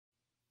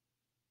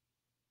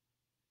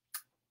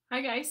Hi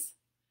guys.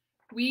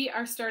 We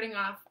are starting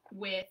off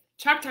with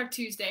Chalk Talk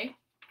Tuesday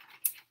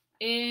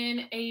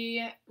in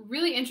a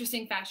really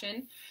interesting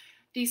fashion.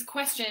 These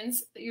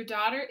questions that your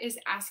daughter is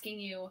asking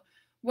you,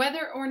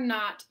 whether or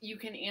not you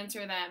can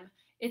answer them.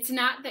 It's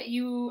not that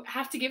you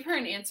have to give her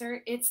an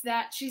answer, it's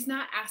that she's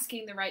not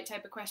asking the right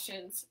type of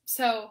questions.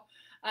 So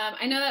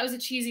I know that was a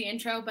cheesy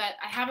intro, but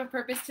I have a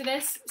purpose to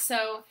this.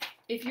 So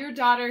if your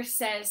daughter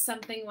says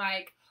something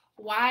like,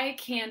 "Why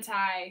can't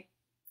I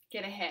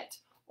get a hit?"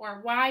 or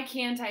 "Why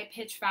can't I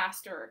pitch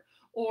faster?"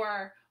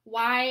 or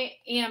 "Why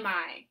am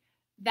I?"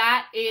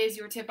 That is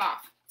your tip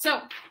off.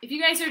 So if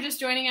you guys are just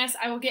joining us,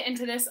 I will get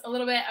into this a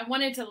little bit. I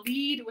wanted to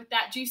lead with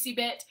that juicy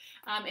bit.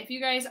 If you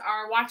guys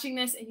are watching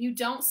this and you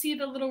don't see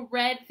the little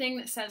red thing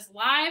that says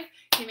live,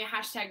 give me a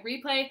hashtag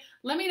replay.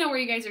 Let me know where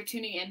you guys are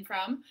tuning in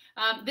from.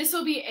 This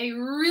will be a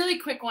really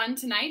quick one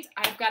tonight.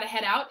 I've got to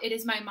head out. It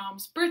is my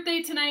mom's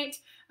birthday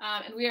tonight,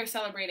 and we are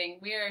celebrating.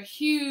 We are a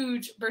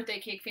huge birthday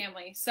cake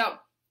family. So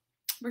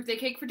birthday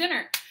cake for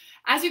dinner.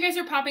 As you guys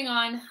are popping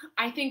on,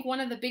 I think one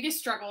of the biggest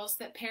struggles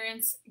that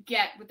parents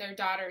get with their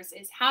daughters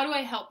is, how do I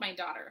help my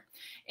daughter?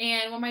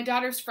 And when my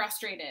daughter's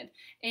frustrated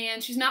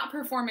and she's not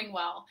performing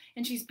well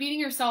and she's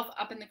beating herself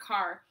up in the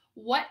car,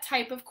 what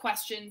type of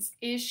questions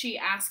is she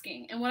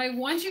asking? And what I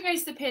want you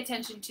guys to pay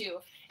attention to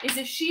is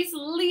if she's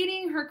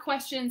leading her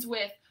questions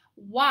with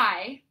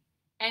why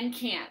and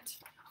can't.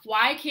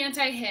 Why can't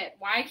I hit?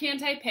 Why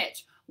can't I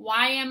pitch?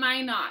 Why am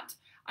I not?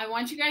 I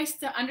want you guys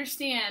to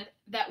understand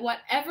that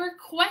whatever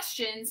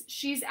questions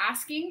she's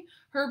asking,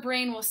 her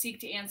brain will seek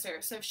to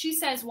answer. So if she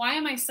says, "Why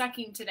am I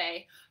sucking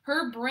today?"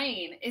 her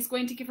brain is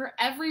going to give her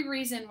every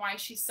reason why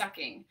she's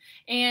sucking.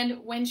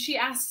 And when she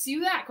asks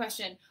you that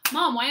question,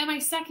 "Mom, why am I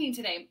sucking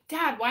today?"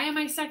 "Dad, why am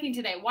I sucking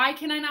today? Why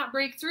can I not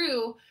break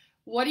through?"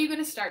 What are you going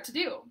to start to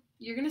do?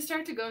 You're going to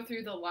start to go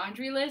through the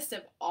laundry list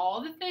of all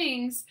the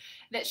things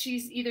that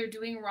she's either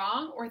doing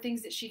wrong or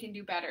things that she can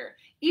do better,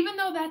 even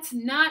though that's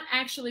not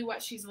actually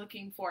what she's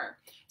looking for.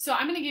 So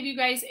I'm going to give you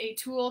guys a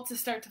tool to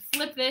start to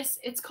flip this.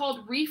 It's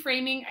called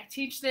reframing. I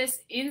teach this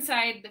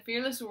inside the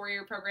Fearless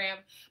Warrior program,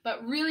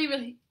 but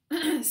really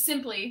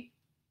simply,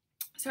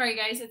 sorry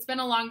guys, it's been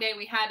a long day.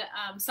 We had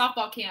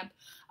softball camp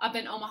up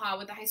in Omaha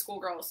with the high school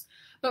girls.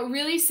 But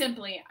really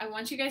simply, I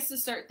want you guys to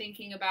start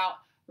thinking about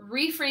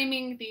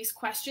reframing these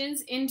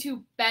questions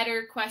into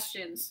better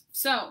questions.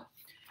 So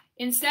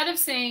instead of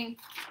saying,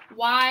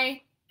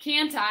 "Why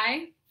can't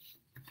I?"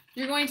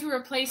 you're going to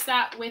replace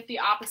that with the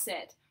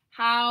opposite.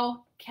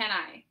 "How can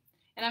I?"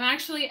 And I'm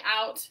actually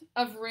out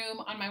of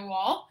room on my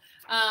wall.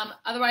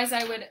 Otherwise,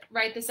 I would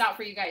write this out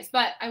for you guys.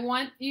 But I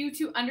want you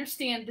to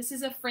understand this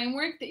is a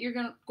framework that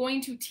you're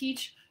going to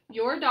teach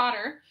your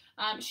daughter.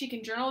 She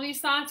can journal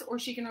these thoughts or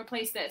she can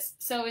replace this.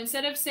 So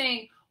instead of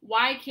saying,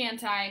 "Why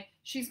can't I?"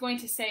 she's going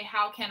to say,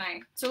 "How can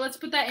I?" So let's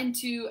put that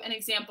into an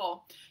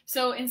example.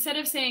 So instead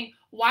of saying,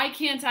 "Why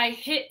can't I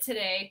hit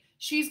today?"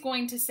 she's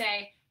going to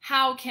say,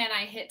 "How can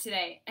I hit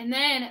today?" And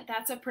then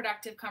that's a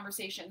productive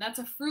conversation. That's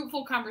a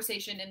fruitful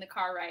conversation in the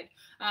car ride.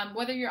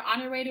 Whether you're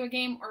on your way to a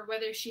game or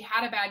whether she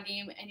had a bad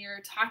game and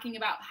you're talking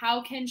about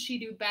how can she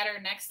do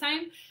better next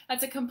time,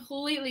 that's a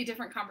completely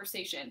different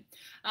conversation.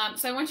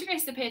 So I want you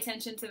guys to pay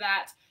attention to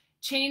that.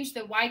 Change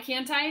the "why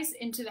can't I's"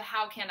 into the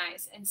 "how can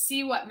I's" and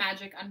see what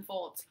magic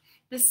unfolds.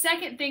 The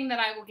second thing that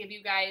I will give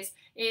you guys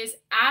is,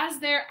 as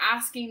they're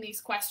asking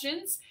these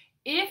questions,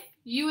 if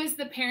you as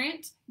the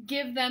parent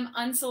give them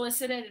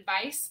unsolicited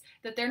advice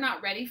that they're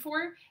not ready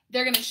for,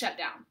 they're going to shut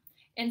down.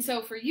 And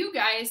so for you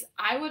guys,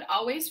 I would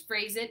always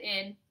phrase it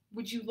in,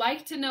 "Would you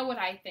like to know what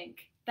I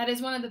think?" That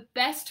is one of the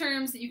best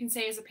terms that you can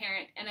say as a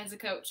parent and as a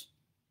coach.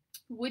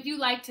 Would you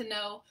like to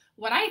know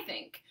what I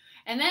think?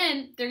 And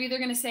then they're either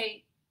going to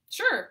say,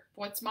 "Sure,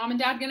 what's mom and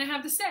dad going to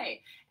have to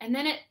say?" And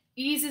then it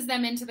eases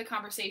them into the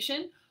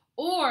conversation.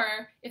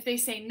 Or if they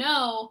say,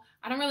 "No,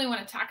 I don't really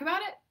want to talk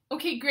about it."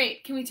 "Okay,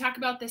 great. Can we talk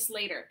about this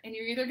later?" And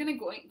you're either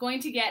going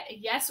to get a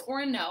yes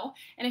or a no.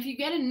 And if you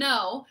get a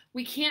no,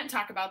 "We can't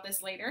talk about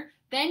this later,"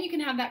 then you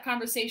can have that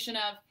conversation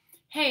of,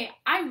 "Hey,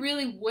 I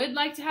really would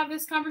like to have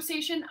this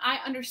conversation. I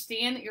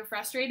understand that you're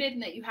frustrated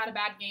and that you had a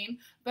bad game,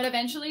 but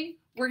eventually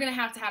we're going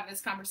to have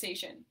this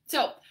conversation."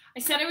 So I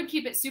said I would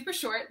keep it super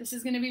short. This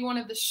is going to be one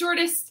of the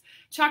shortest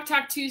Chalk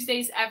Talk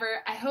Tuesdays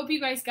ever. I hope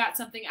you guys got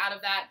something out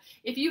of that.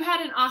 If you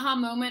had an aha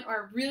moment or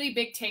a really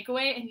big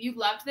takeaway and you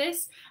loved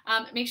this,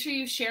 make sure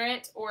you share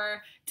it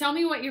or tell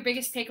me what your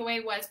biggest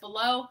takeaway was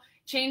below.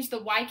 Change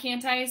the "why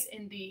can't I's"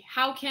 in the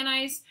 "how can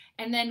I's,"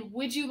 and then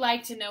 "would you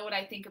like to know what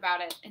I think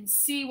about it?" and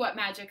see what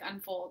magic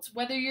unfolds.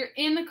 Whether you're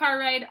in the car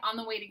ride on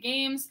the way to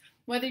games,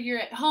 whether you're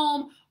at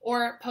home,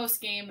 or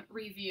post-game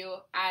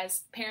review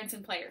as parents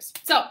and players.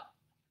 So,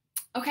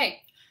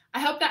 okay, I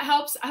hope that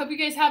helps. I hope you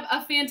guys have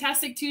a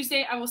fantastic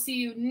Tuesday. I will see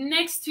you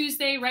next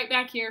Tuesday right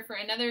back here for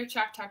another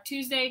Chalk Talk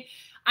Tuesday.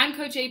 I'm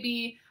Coach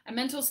AB, a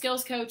mental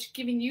skills coach,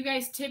 giving you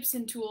guys tips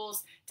and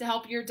tools to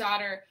help your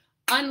daughter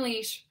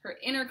unleash her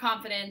inner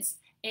confidence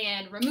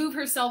and remove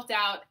her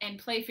self-doubt and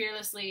play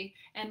fearlessly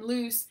and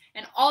loose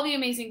and all the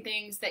amazing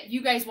things that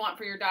you guys want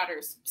for your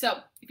daughters.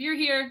 So if you're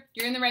here,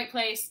 you're in the right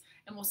place,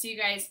 and we'll see you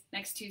guys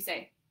next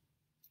Tuesday.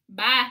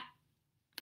 Bye.